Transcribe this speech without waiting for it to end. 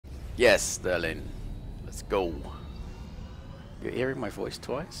Yes, Sterling. Let's go. You're hearing my voice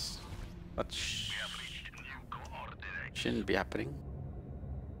twice? That shouldn't be happening.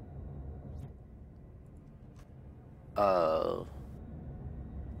 I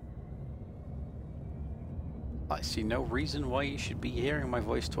see no reason why you should be hearing my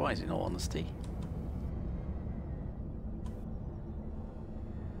voice twice, in all honesty.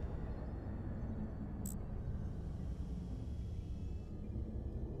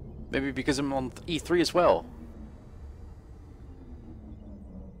 Maybe because I'm on E3 as well.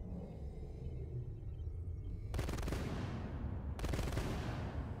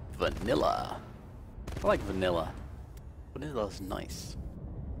 Vanilla. I like vanilla. Vanilla's nice.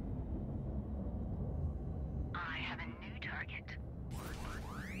 I have a new target.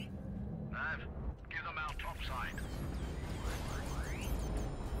 Give them out topside.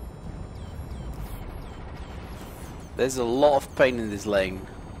 There's a lot of pain in this lane.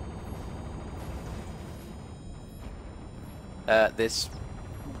 This.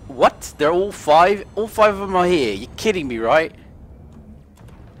 What? They're all five? All five of them are here. You're kidding me, right?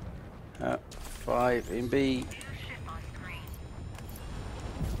 5 in B.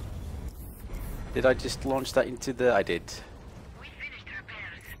 Did I just launch that into the... I did. We finished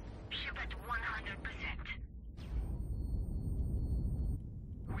repairs. Ship at 100%.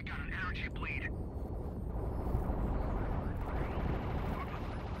 We got an energy bleed.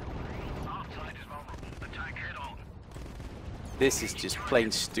 Outside is vulnerable. Attack head on. This is just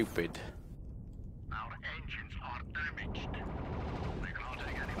plain stupid. Our engines are damaged. We can't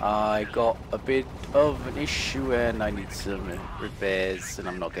take any more. I got a bit of an issue and I need some repairs and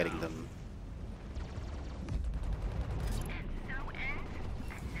I'm not getting them.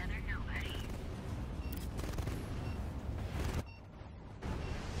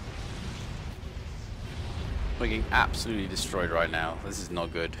 We're getting absolutely destroyed right now. This is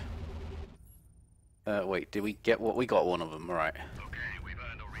not good. Wait, did we get what? We got one of them, alright. Okay, we've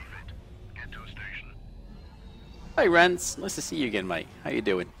earned a refit. Get to a station. Hey Rance, nice to see you again, mate. How you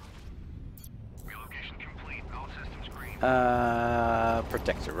doing? Relocation complete. All systems green.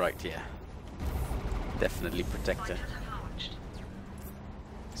 Protector, right, yeah. Definitely protector.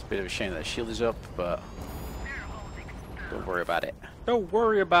 It's a bit of a shame that shield is up, but don't worry about it. Don't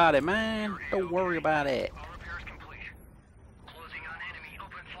worry about it, man. Don't worry about it. All repairs complete. Closing on enemy.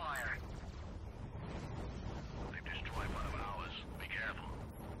 Open fire. They've destroyed one of ours. Be careful.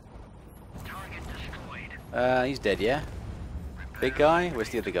 Target destroyed. He's dead, yeah? Big guy? Where's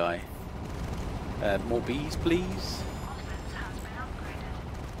the other guy? More bees, please?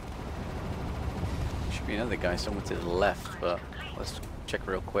 Should be another guy somewhere to the left, but let's check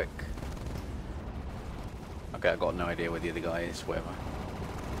real quick. Okay, I got no idea where the other guy is, whatever.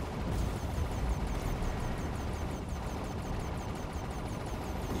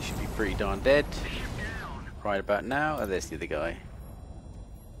 You should be pretty darn dead. Right about now. Oh, there's the other guy.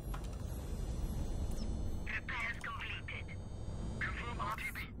 Repairs completed. Confirm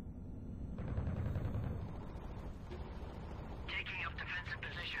RTB. Taking up defensive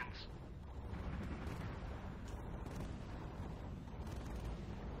positions.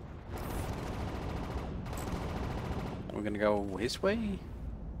 We're gonna go his way?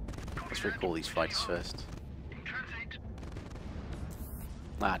 Let's recall these fighters first. In transit.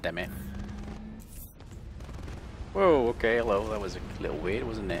 Ah, damn it. Whoa, okay, hello. That was a little weird,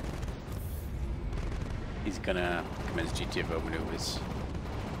 wasn't it? He's gonna commence GTFO maneuvers.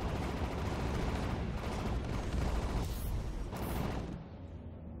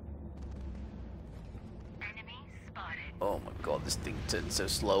 Enemy spotted. Oh my god, this thing turns so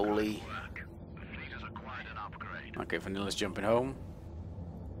slowly. Work. The fleet has acquired an upgrade. Okay, Vanilla's jumping home.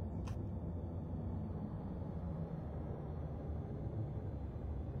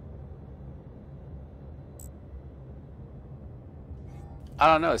 I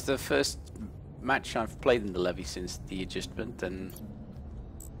don't know, it's the first match I've played in the levy since the adjustment, and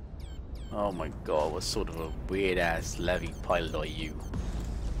oh my god, what sort of a weird ass levy pilot are you?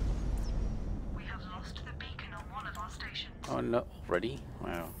 We have lost the beacon on one of our stations. Oh no, already?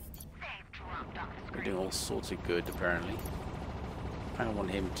 Wow. They've dropped off the We're screen. doing all sorts of good apparently. I don't want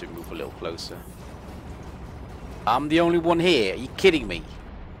him to move a little closer. I'm the only one here, are you kidding me?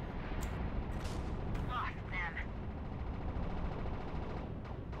 Lost them.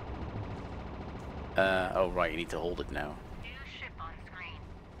 Oh right, you need to hold it now. New ship on screen.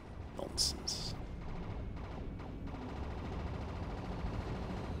 Nonsense.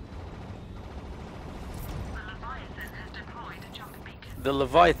 The Leviathan has deployed a jump beacon. The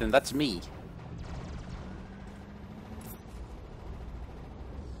Leviathan, that's me.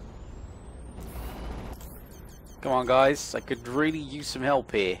 Come on guys, I could really use some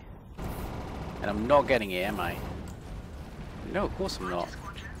help here. And I'm not getting it, am I? No, of course I'm not.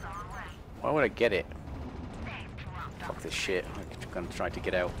 Why would I get it? Fuck this shit. I'm gonna try to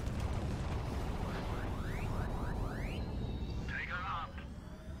get out. Take her up.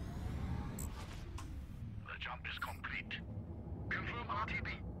 The jump is complete. Confirm RTB.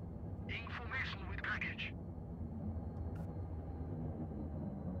 Information with package.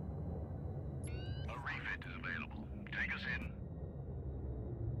 A refit is available. Take us in.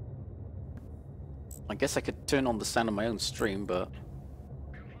 I guess I could turn on the sound of my own stream, but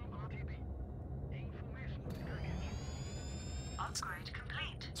Upgrade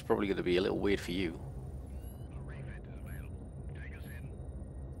complete. it's probably going to be a little weird for you. A refit is available. Take us in.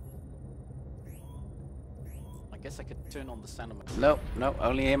 I guess I could turn on the sound of my... No, no,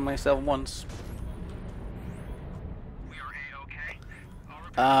 only hear myself once. We are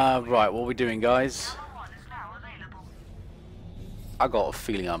A-OK. Right, what are we doing, guys? Level 1 is now available. I got a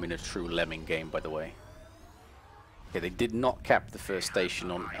feeling I'm in a true lemming game, by the way. Okay, they did not cap the first station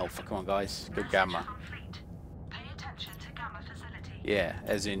on Alpha. Come on, guys. Go Gamma. From fleet. Pay attention to Gamma facility. Yeah,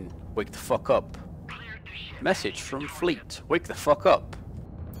 as in, wake the fuck up. Cleared the ship. Message from Fleet. Wake the fuck up.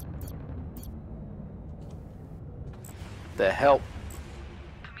 The hell?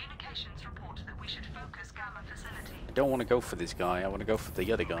 Communications report that we should focus Gamma facility. I don't want to go for this guy. I want to go for the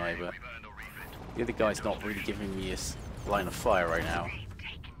other guy, but We've earned a refit. the other guy's not really giving me a line of fire right now.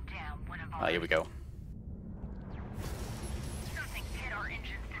 Taken down one of Ah, here we go. Something hit our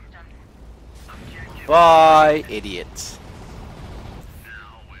engine system. Bye, idiot.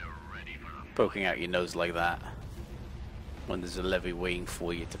 Now we're ready for a Poking out your nose like that. When there's a levy waiting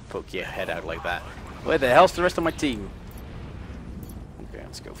for you to poke your head out like that. Where the hell's the rest of my team? Okay,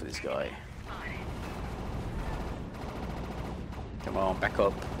 let's go for this guy. Come on, back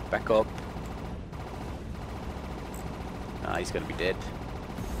up. Back up. Ah, he's gonna be dead.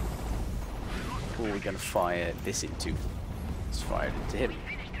 Who are we gonna fire this into? Let's fire it into him.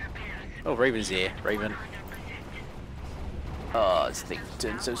 Oh, Raven's here. Raven. Oh, this thing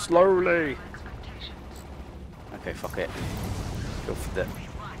turns so slowly. Okay, fuck it. Go for the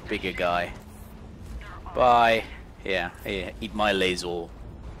bigger guy. Bye. Yeah, here, eat my laser.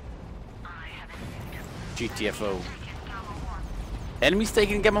 GTFO. Enemies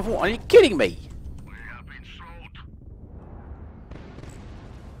taking Gamma 4. Are you kidding me? We have been sold.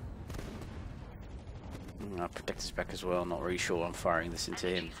 Protect his back as well. Not really sure I'm firing this into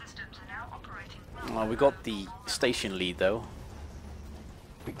him. Systems are now operating well. We got the station lead though.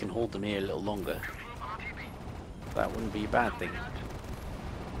 We can hold them here a little longer. That wouldn't be a bad thing.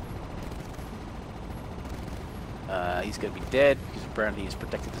 He's gonna be dead because apparently his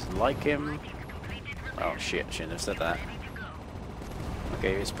protector doesn't like him. Oh shit, shouldn't have said that.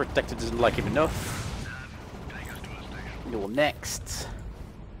 Okay, his protector doesn't like him enough. Take us to the station. You're next.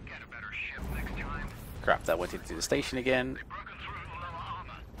 Get a better ship next time. Crap, that went into the station again. They've broken through the lower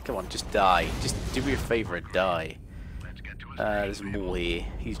armor. Come on, just die. Just do me a favor and die. Let's get to a There's more here.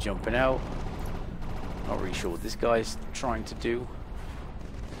 He's jumping out. Not really sure what this guy's trying to do.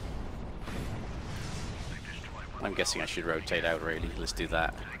 I'm guessing I should rotate out, really. Let's do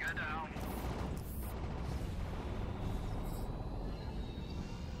that. Take her down.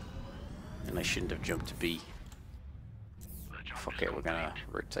 And I shouldn't have jumped to B. The jump Fuck is it, we're gonna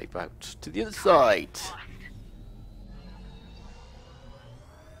complete. rotate out to the other side.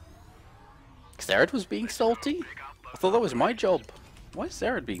 Xerath was being salty? I thought that was my job. Why is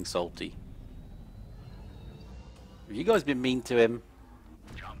Xerath being salty? Have you guys been mean to him?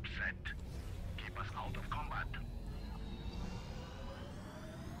 Jump set. Keep us out of combat.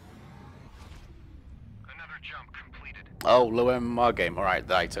 Another jump completed. Oh, low MMR game. Alright,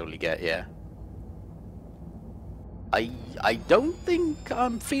 that I totally get, yeah. I don't think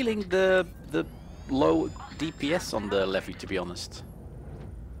I'm feeling the low DPS on the levy, to be honest.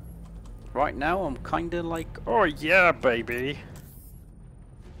 Right now I'm kinda like, oh yeah, baby.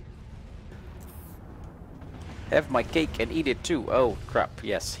 Have my cake and eat it too. Oh crap,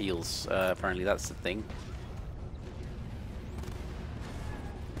 yes, heals. Apparently that's the thing.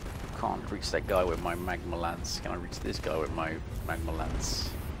 Can't reach that guy with my magma lance. Can I reach this guy with my magma lance?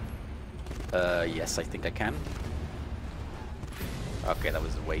 Yes, I think I can. Okay, that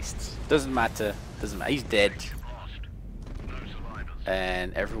was a waste. Doesn't matter. Doesn't matter. He's dead. Lost. No survivors.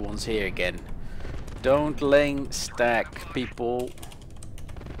 And everyone's here again. Don't lane stack, people.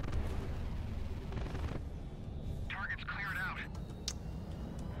 Targets cleared out.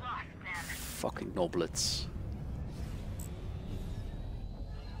 Lost them. Fucking noblets.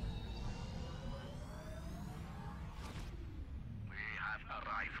 We have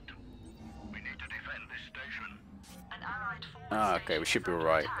arrived. We need to defend this station. An allied force Ah, okay, we should be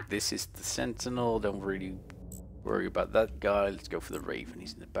alright. This is the Sentinel. Don't really worry about that guy. Let's go for the Raven.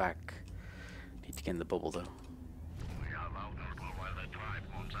 He's in the back. Need to get in the bubble though.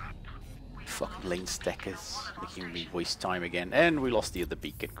 Fucking lane stackers, making me waste time again. And we lost the other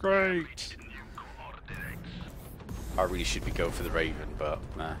beacon. Great! I really should be going for the Raven, but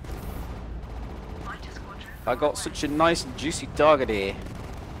nah. I got such a nice and juicy target here.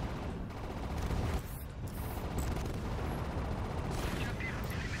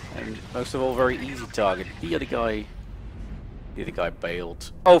 And most of all, very easy target. The other guy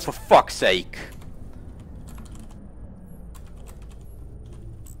bailed. Oh, for fuck's sake!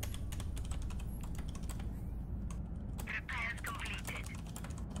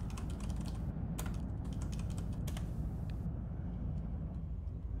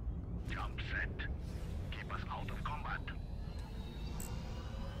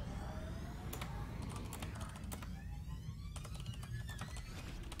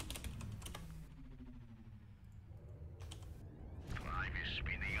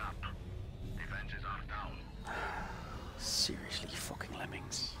 Seriously, fucking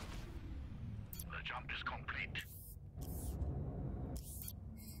lemmings. The jump is complete.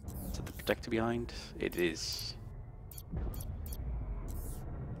 Is that the protector behind? It is.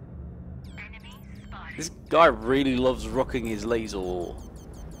 This guy really loves rocking his laser.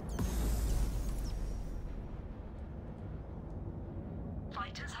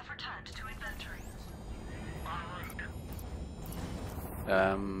 Fighters have returned to inventory.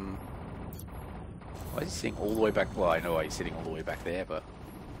 Why is he sitting all the way back? Well, I know why he's sitting all the way back there, but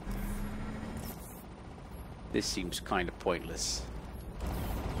this seems kind of pointless.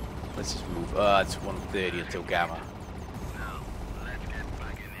 Let's just move. It's 1:30 until Gamma. Now, let's get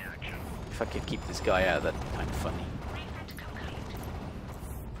back in the action. If I could keep this guy out, that'd be kind of funny. Refit complete.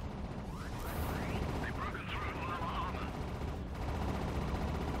 They've broken through our armor.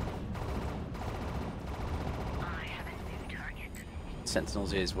 I have a new target.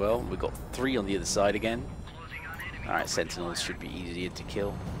 Sentinels here as well. We've got 3 on the other side again. Closing on enemy. Alright, Sentinels should be easier to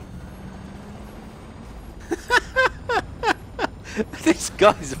kill. This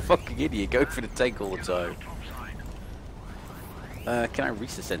guy's a fucking idiot, going for the tank all the time. Can I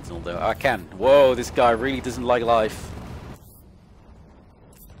reach the Sentinel though? I can. Whoa, this guy really doesn't like life.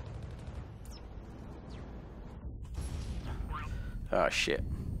 Oh shit.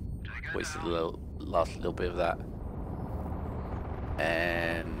 Wasted a last little bit of that.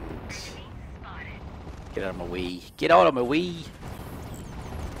 And get out of my way. Get out of my way!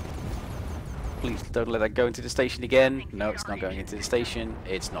 Please don't let that go into the station again. No, it's not going into the station.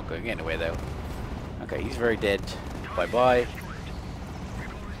 It's not going anywhere though. Okay, he's very dead. Bye bye.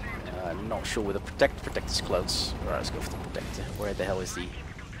 I'm not sure where the protector's close. Alright, let's go for the protector. Where the hell is he?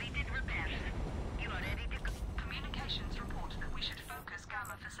 Communications report that we should focus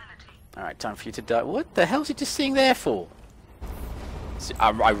Gamma facility. Alright, time for you to die. What the hell is he just sitting there for?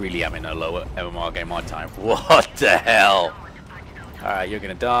 I really am in a lower MMR game my time. What the hell? Alright, you're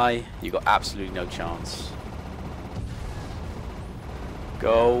gonna die. You got absolutely no chance.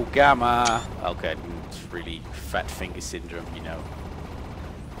 Go Gamma! Okay, it's really fat finger syndrome, you know.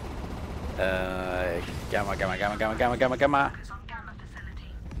 Gamma, Gamma, Gamma, Gamma, Gamma, Gamma, Gamma. Focus on Gamma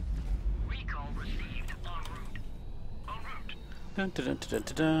facility. Recall received. En route. En route. Dun dun dun dun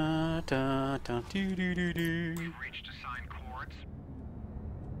dun dun dun dun dun dun. We've reached assigned coords.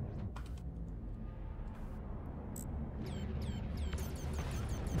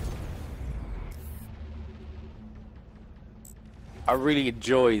 I really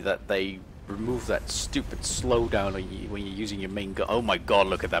enjoy that they remove that stupid slowdown when you're using your main gun. Oh my god,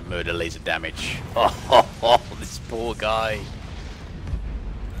 look at that murder laser damage. Oh, this poor guy.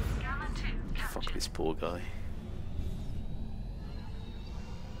 Gamma 2 Fuck captured. this poor guy.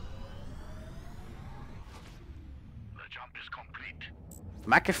 The jump is complete.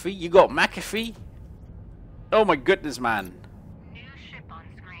 McAfee? You got McAfee? Oh my goodness, man. New ship on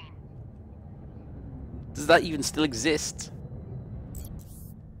screen. Does that even still exist?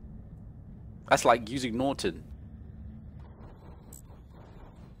 That's like using Norton.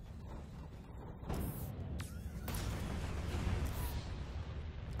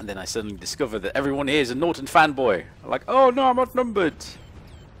 And then I suddenly discover that everyone here is a Norton fanboy. I'm like, oh no, I'm outnumbered.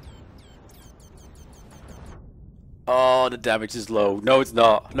 Oh, the damage is low. No, it's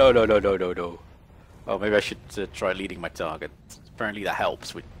not. No, no, no, no, no, no. Oh, maybe I should try leading my target. Apparently that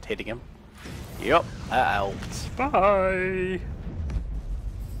helps with hitting him. Yep, that helped. Bye.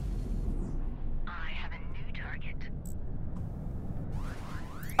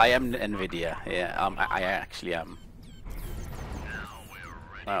 I am NVIDIA, yeah, I actually am.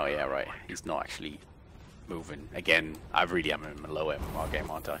 Oh yeah, right, he's not actually moving. Again, I really am in a low MMR game,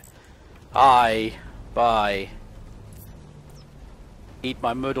 aren't I? Hi, bye. Eat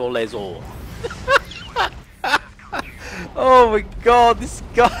my mud or les all. Oh my god, this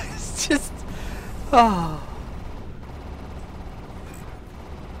guy is just... Oh.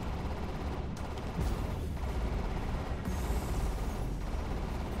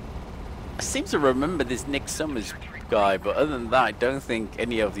 I seem to remember this Nick Summers guy, but other than that, I don't think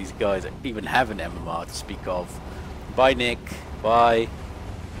any of these guys even have an MMR to speak of. Bye, Nick. Bye.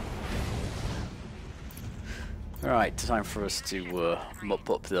 Alright, time for us to mop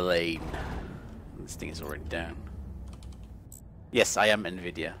up the lane. This thing is already down. Yes, I am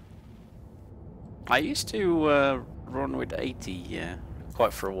NVIDIA. I used to run with 80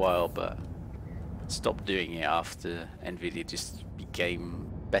 quite for a while, but stopped doing it after NVIDIA just became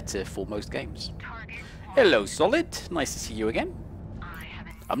better for most games. Hello, Solid. Nice to see you again.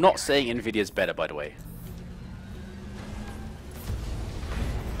 I'm not saying NVIDIA's better, by the way.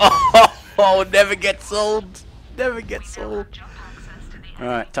 Oh, never gets old. Never gets old.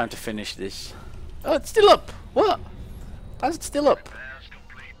 Alright, time to finish this. Oh, it's still up. What? How's it still up?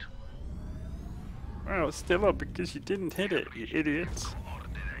 Oh, it's still up because you didn't hit it, you idiot.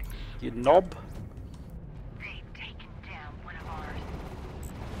 You knob.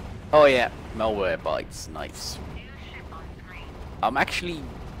 Oh yeah, malware bites. Nice. I'm actually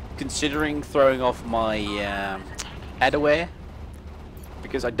considering throwing off my adware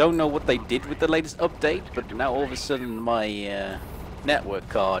because I don't know what they did with the latest update, but now all of a sudden my network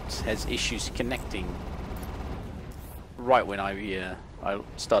card has issues connecting right when I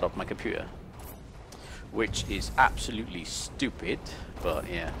start up my computer, which is absolutely stupid, but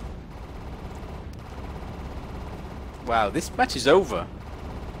yeah. Wow, this match is over.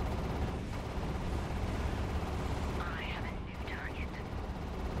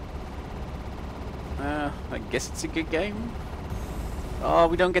 I guess it's a good game. Oh,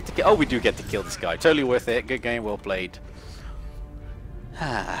 we don't get to kill. Oh, we do get to kill this guy. Totally worth it. Good game, well played.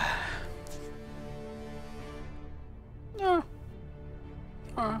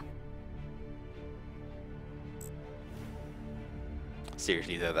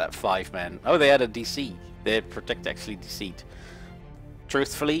 Seriously though, that 5-man. Oh, they had a DC. Their protect actually DC'd.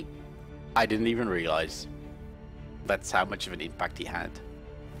 Truthfully, I didn't even realize. That's how much of an impact he had.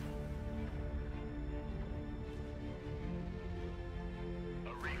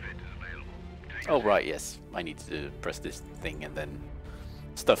 Oh right, yes. I need to press this thing and then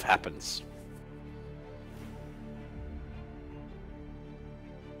stuff happens.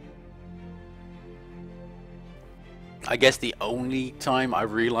 I guess the only time I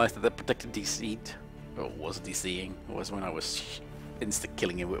realized that the protected DC'd, or was DCing, was when I was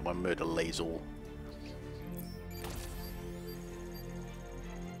insta-killing him with my murder laser.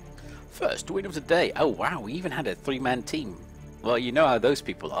 First win of the day. Oh wow, we even had a 3-man team. Well, you know how those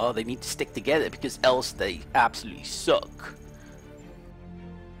people are. They need to stick together because else they absolutely suck.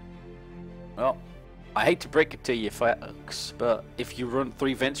 Well, I hate to break it to you folks, but if you run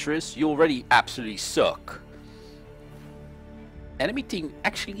 3 Venturers, you already absolutely suck. Enemy team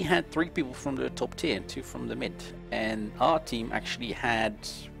actually had 3 people from the top tier and 2 from the mid. And our team actually had...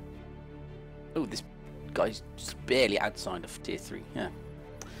 Oh, this guy's just barely outside of tier 3. Yeah.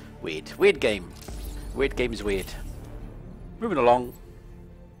 Weird. Weird game. Weird game is weird. Moving along.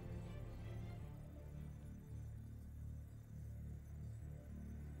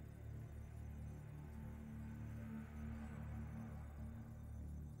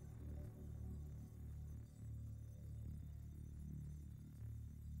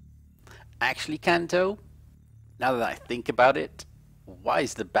 Actually, Kanto, now that I think about it, why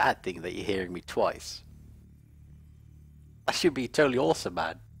is the bad thing that you're hearing me twice? I should be totally awesome,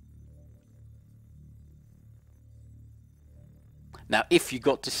 man. Now, if you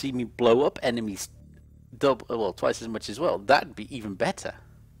got to see me blow up enemies twice as much as well, that'd be even better.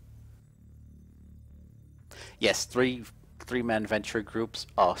 Yes, three-man venture groups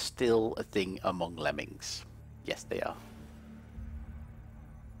are still a thing among lemmings. Yes, they are.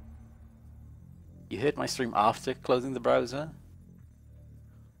 You heard my stream after closing the browser?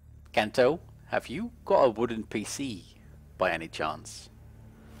 Kanto, have you got a wooden PC by any chance?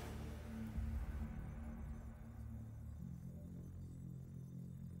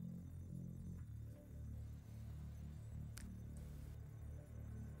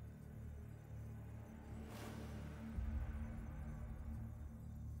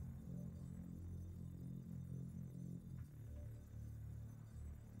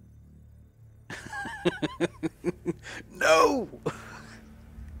 No!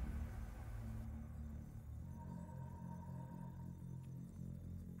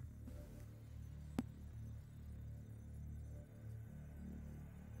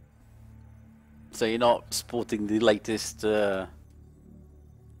 So you're not sporting the latest, what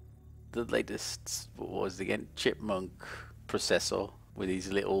was it again, chipmunk processor with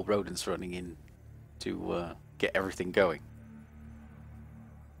these little rodents running in to get everything going.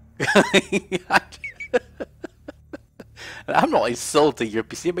 I'm not insulting your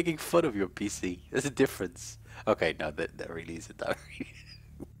PC, I'm making fun of your PC. There's a difference. Okay, no, that really isn't. That really...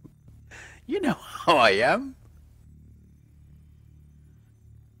 You know how I am.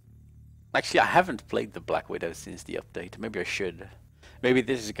 Actually, I haven't played the Black Widow since the update. Maybe I should. Maybe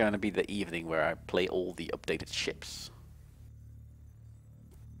this is going to be the evening where I play all the updated ships.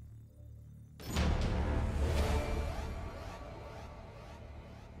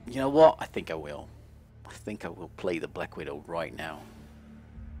 You know what? I think I will. I think I will play the Black Widow right now.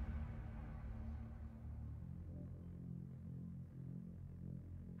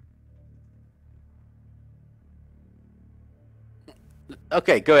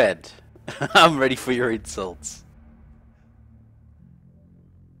 Okay, go ahead. I'm ready for your insults.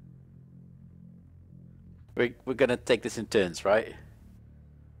 We're gonna take this in turns, right?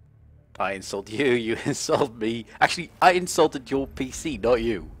 I insult you, you insult me. Actually, I insulted your PC, not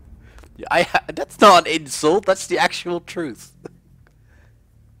you. That's not an insult, that's the actual truth.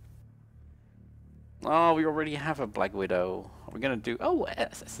 Oh, we already have a Black Widow. We're gonna do... Oh,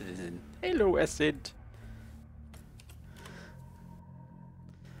 Acid is in. Hello, Acid.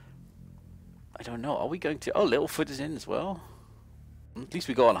 I don't know, are we going to... Oh, Littlefoot is in as well. At least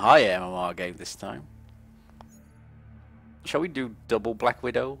we got on higher MMR game this time. Shall we do double Black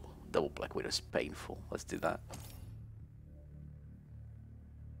Widow? Double Black Widow is painful. Let's do that.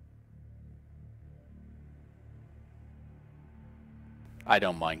 I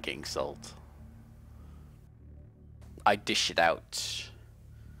don't mind getting salt. I dish it out.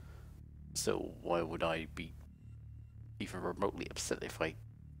 So why would I be even remotely upset if I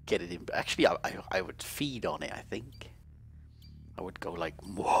get it in? Actually, I would feed on it, I think. I would go like,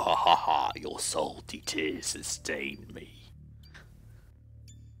 "Mwahaha, your salty tears sustain me."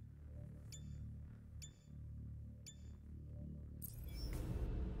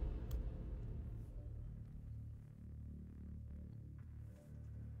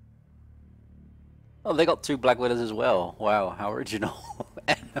 Oh, they got two Black Widows as well. Wow, how original.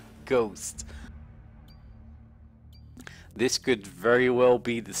 And a ghost. This could very well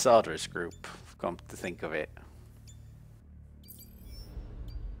be the Sardarus group, come to think of it.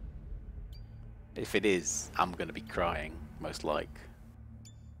 If it is, I'm gonna be crying, most like.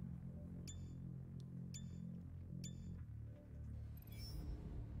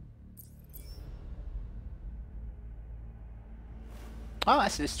 Oh,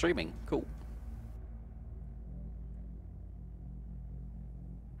 actually it's streaming. Cool.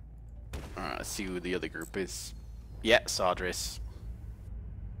 Alright, let's see who the other group is. Yeah, Sardarus.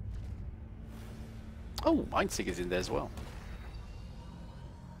 Oh, Mindseeker's in there as well.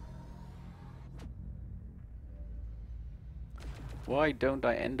 Why don't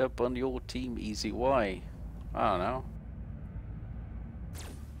I end up on your team, Easy? Why? I don't know.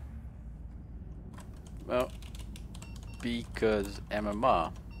 Well, because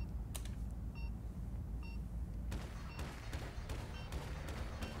MMR.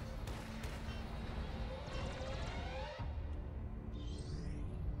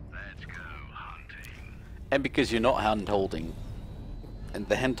 Let's go hunting. And because you're not hand-holding. And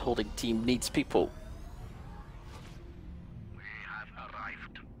the hand-holding team needs people. We have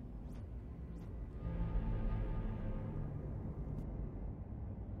arrived.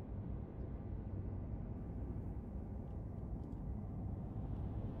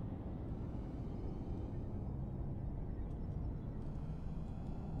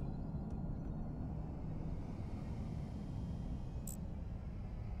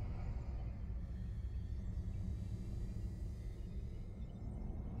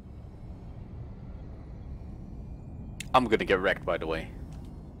 I'm gonna get wrecked, by the way.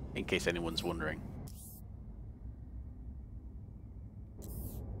 In case anyone's wondering.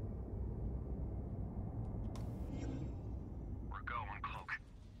 We're going, Cloak.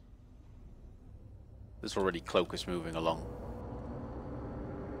 There's already Cloakus moving along.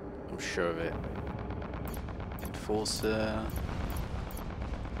 I'm sure of it. Enforcer.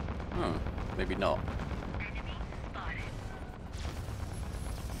 Hmm, maybe not.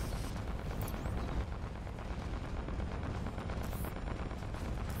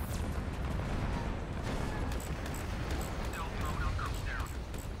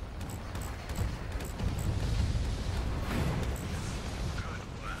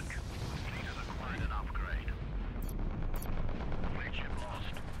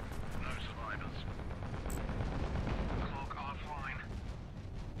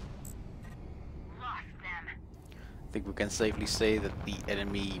 I think we can safely say that the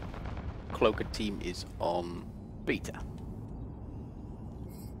enemy cloaked team is on beta.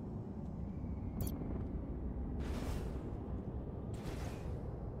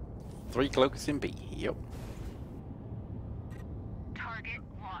 Three cloakers in B, yep. Target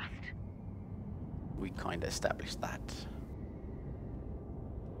lost. We kinda established that.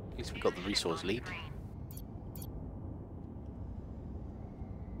 At least we got the resource lead.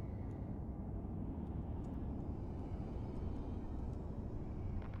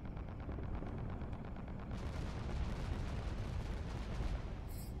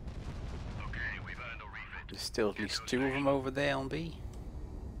 There's still at least two of them over there on B.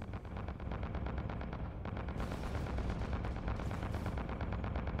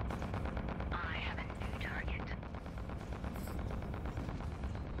 I have a new target.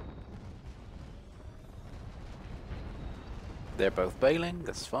 They're both bailing,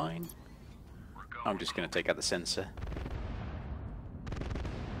 that's fine. I'm just gonna take out the sensor.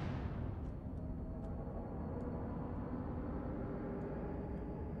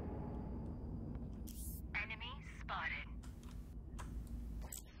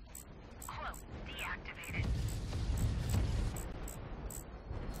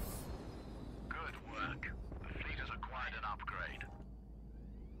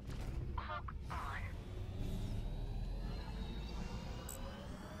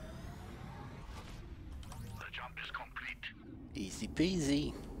 Easy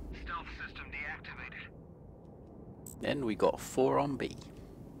peasy. Stealth system deactivated. Then we got 4 on B.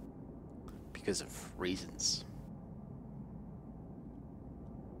 Because of reasons.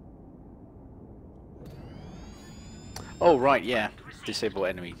 Oh right, yeah. Disable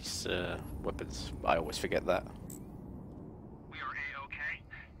enemies' weapons. I always forget that. We are A-OK.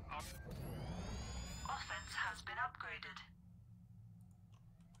 Offense has been upgraded.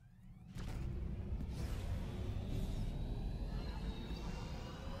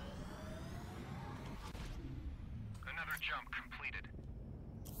 Another jump completed.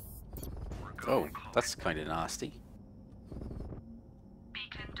 Oh, that's kind of nasty.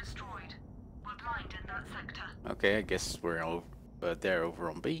 Beacon destroyed. We're blind in that sector. Okay, I guess we're over, they're over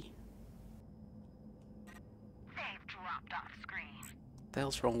on B. They've dropped off screen. What the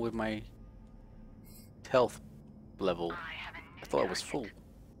hell's wrong with my health level? I have a new I thought it was full. target.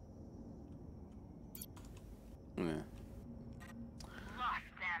 Yeah.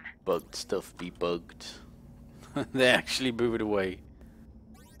 Lost them. Bugged stuff be bugged. They actually move it away.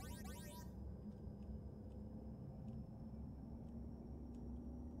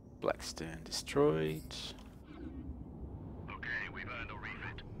 Blackstone destroyed. Okay, we've earned a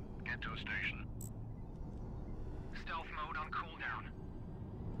refit. Get to a station. Stealth mode on cooldown.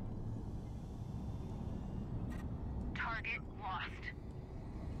 Target lost.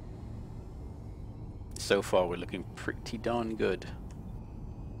 So far we're looking pretty darn good.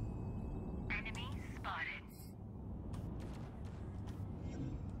 Enemy spotted.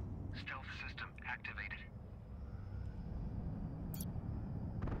 Stealth system activated.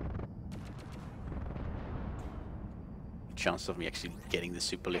 Chance of me actually getting the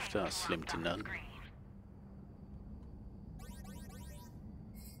super lifter are slim to none. Screen.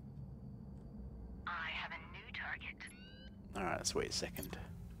 I have a new target. Alright, let's wait a second.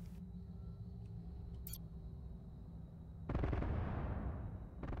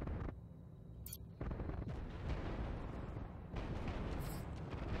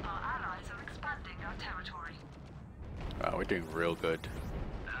 Our allies are expanding our territory. Oh, we're doing real good.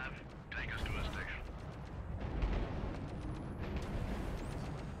 Nav, take us to a station.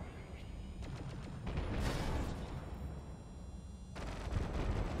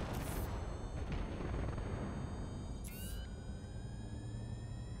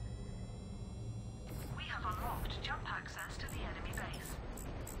 We have unlocked jump access to the enemy base.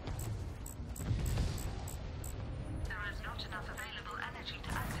 There is not enough available energy to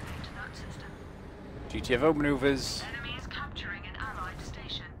activate that system. GTFO maneuvers. Enemy is capturing an allied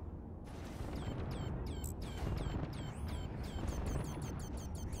station.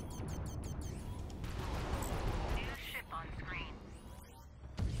 New ship on screen.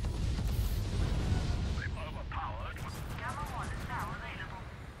 They've overpowered. Gamma 1 is now available.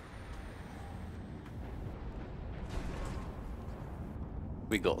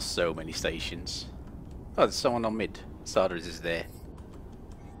 We got so many stations. Oh, there's someone on mid. Starters is there.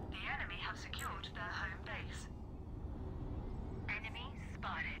 The enemy have secured their home base. Enemy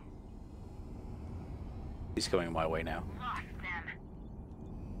spotted. He's coming my way now. Lost them.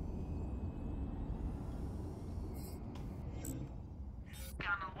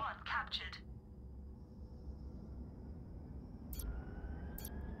 Gamma 1 captured.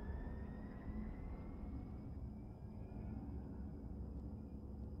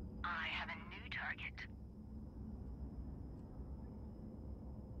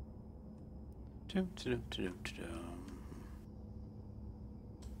 Dum, dum, dum, dum, dum.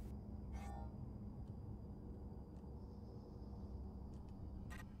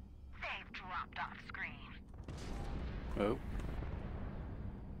 They've dropped off screen. Oh.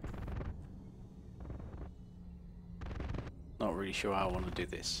 Not really sure how I want to do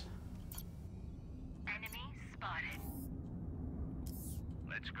this. Enemy spotted.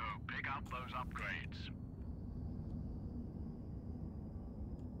 Let's go pick up those upgrades.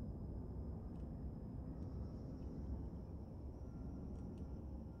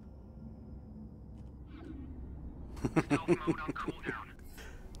 Stealth mode on cooldown.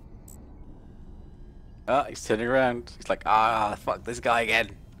 Ah, he's turning around. He's like, ah, fuck this guy again.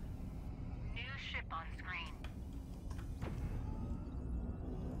 New ship on screen.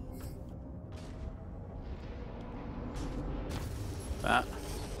 Ah.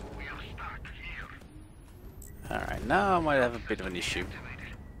 We are stuck here. Alright, now I might have a bit of an issue.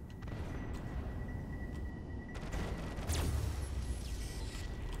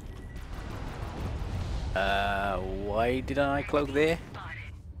 Why did I cloak there?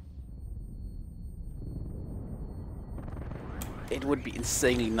 It would be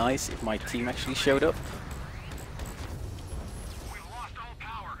insanely nice if my team actually showed up. We've lost all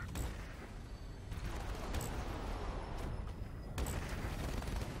power.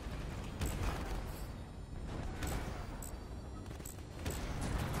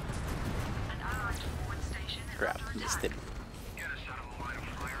 An allied forward station is Crap, under missed attack. him. Get us out of the line of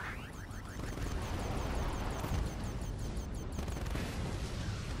fire.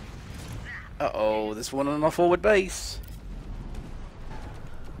 Uh-oh, there's one on our forward base.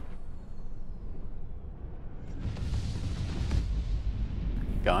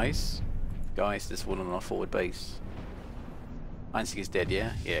 Guys, there's one on our forward base. Einzig is dead,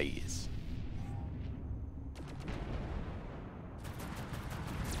 yeah? Yeah, he is.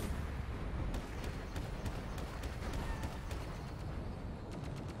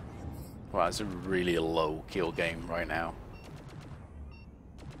 Wow, it's a really low kill game right now.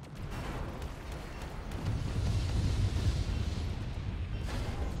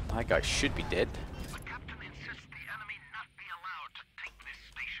 That guy should be dead. The captain insists the enemy not be allowed to take this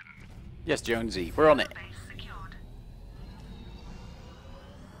station. Yes, Jonesy, we're on it. Base secured.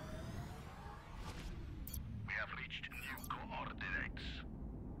 We have reached new coordinates.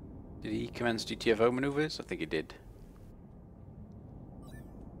 Did he commence GTFO maneuvers? I think he did.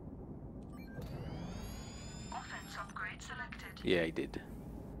 Offense upgrade selected. Yeah, he did.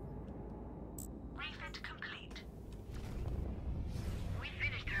 Refit complete. We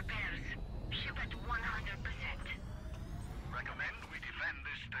finished repairs. Ship at 100%. Recommend we defend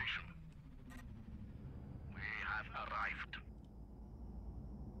this station. We have arrived.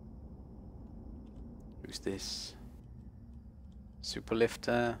 Who's this?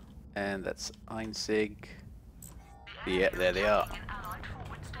 Superlifter, and that's Einzig. Yeah, there they are. An allied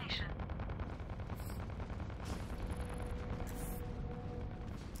forward station.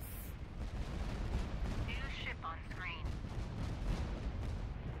 New ship on screen.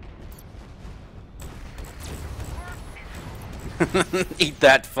 Eat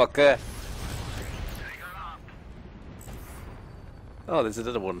that, fucker. Take her up. Oh, there's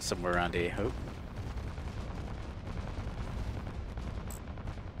another one somewhere around here, hope.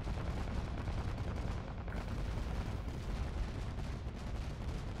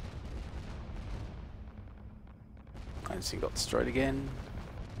 Einzig got destroyed again.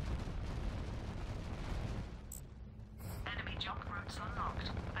 Enemy jump routes unlocked.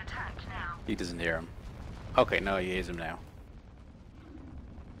 Attack now. He doesn't hear him. Okay, no, he hears him now.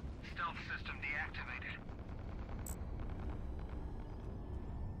 Stealth system deactivated.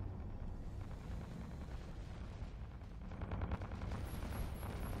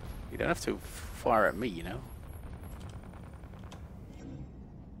 You don't have to fire at me, you know.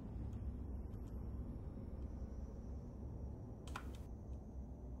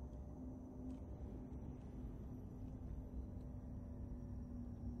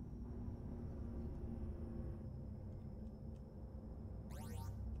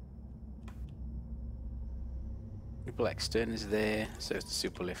 The black stern is there, so is the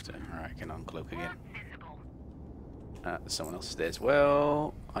super lifter. Alright, I can uncloak again. Visible. Someone else is there as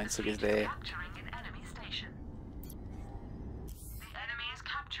well. Einzig is there. Capturing an enemy station. The enemy is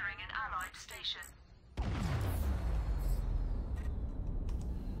capturing an allied station.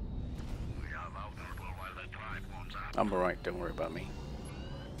 We are vulnerable while the drive wants out. I'm alright, don't worry about me.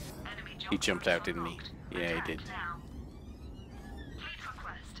 Enemy jump He jumped routes out, didn't he? unlocked. Yeah, he Attack did. now. Fleet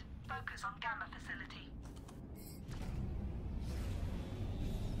request. Focus on Gamma facility.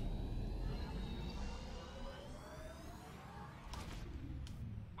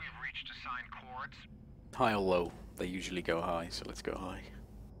 We've reached assigned coordinates. coordinates. High or low? They usually go high, so let's go high.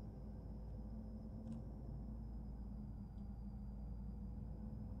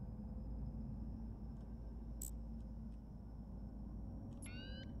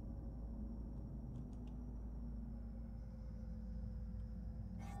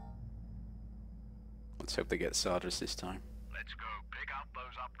 Let's hope they get Sardis this time. Let's go pick up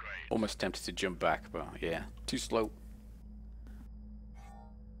those upgrades. Almost tempted to jump back, but yeah, too slow.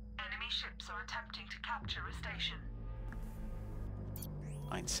 Enemy ships are attempting to capture a station.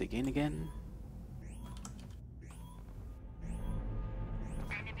 Einzig in again.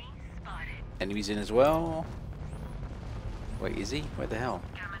 Enemy spotted. Enemies in as well. Wait, is he? Where the hell?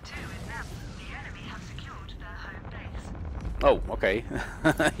 Gamma 2 is now. The enemy have secured their home base. Oh, okay.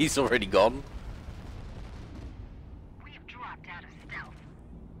 He's already gone. We've dropped out of stealth.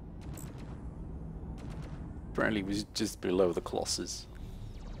 Apparently he was just below the Colossus.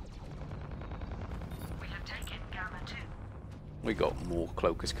 We have taken Gamma 2. We got more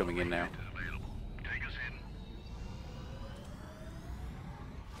cloakers coming in now. Is available. Take us in.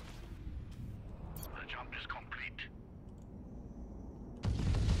 The jump is complete.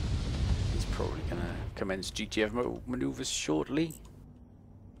 He's probably gonna commence GTF maneuvers shortly.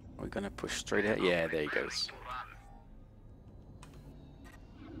 We're gonna push straight ahead. Yeah, there he goes. To run.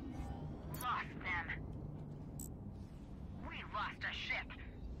 Lost them. We lost a ship.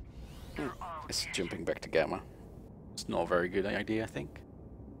 They're all It's dead. jumping back to Gamma. It's not a very good idea, I think.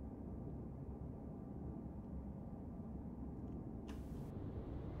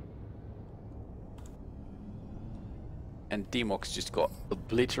 And Demox just got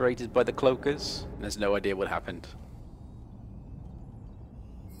obliterated by the cloakers, and there's no idea what happened.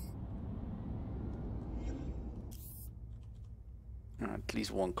 At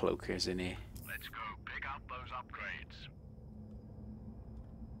least one cloaker is in here. Let's go pick up those upgrades.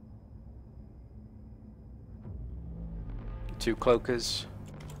 Two cloakers.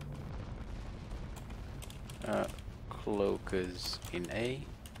 Cloakers in A.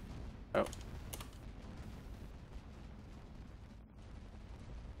 Oh.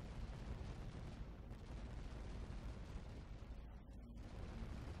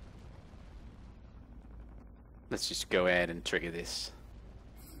 Let's just go ahead and trigger this.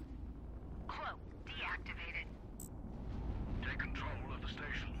 Cloak deactivated. Take control of the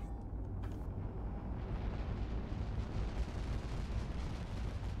station.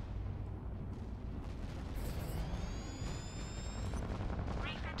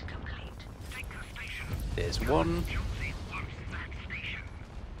 Refit complete. Take the station. There's one. Chelsea wants that station.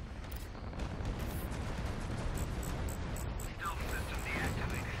 Stealth system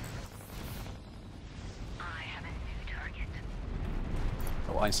deactivated. I have a new target.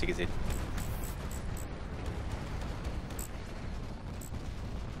 Oh, Einzig is in.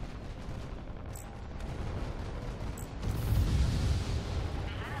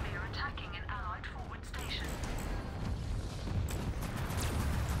 The enemy are attacking an allied forward station.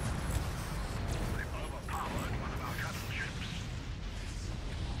 They've overpowered one of our shuttle ships.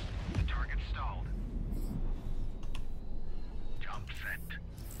 The target stalled. Jump set.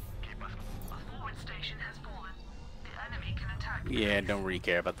 Keep us. A forward station has fallen. The enemy can attack. Yeah, don't really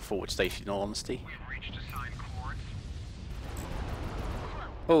care about the forward station, in all honesty. We've reached assigned course.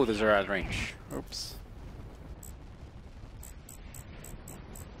 Oh, there's our out range. Oops.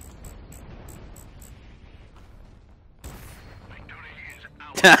 Victory is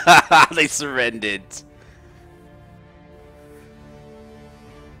ours. They surrendered.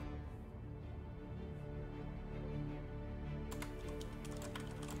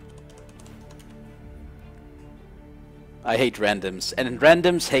 I hate randoms, and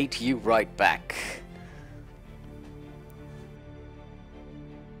randoms hate you right back.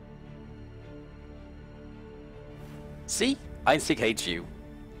 See? Einzig hates you.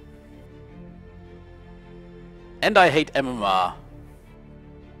 And I hate MMR.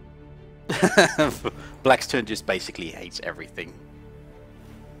 Blackstone just basically hates everything.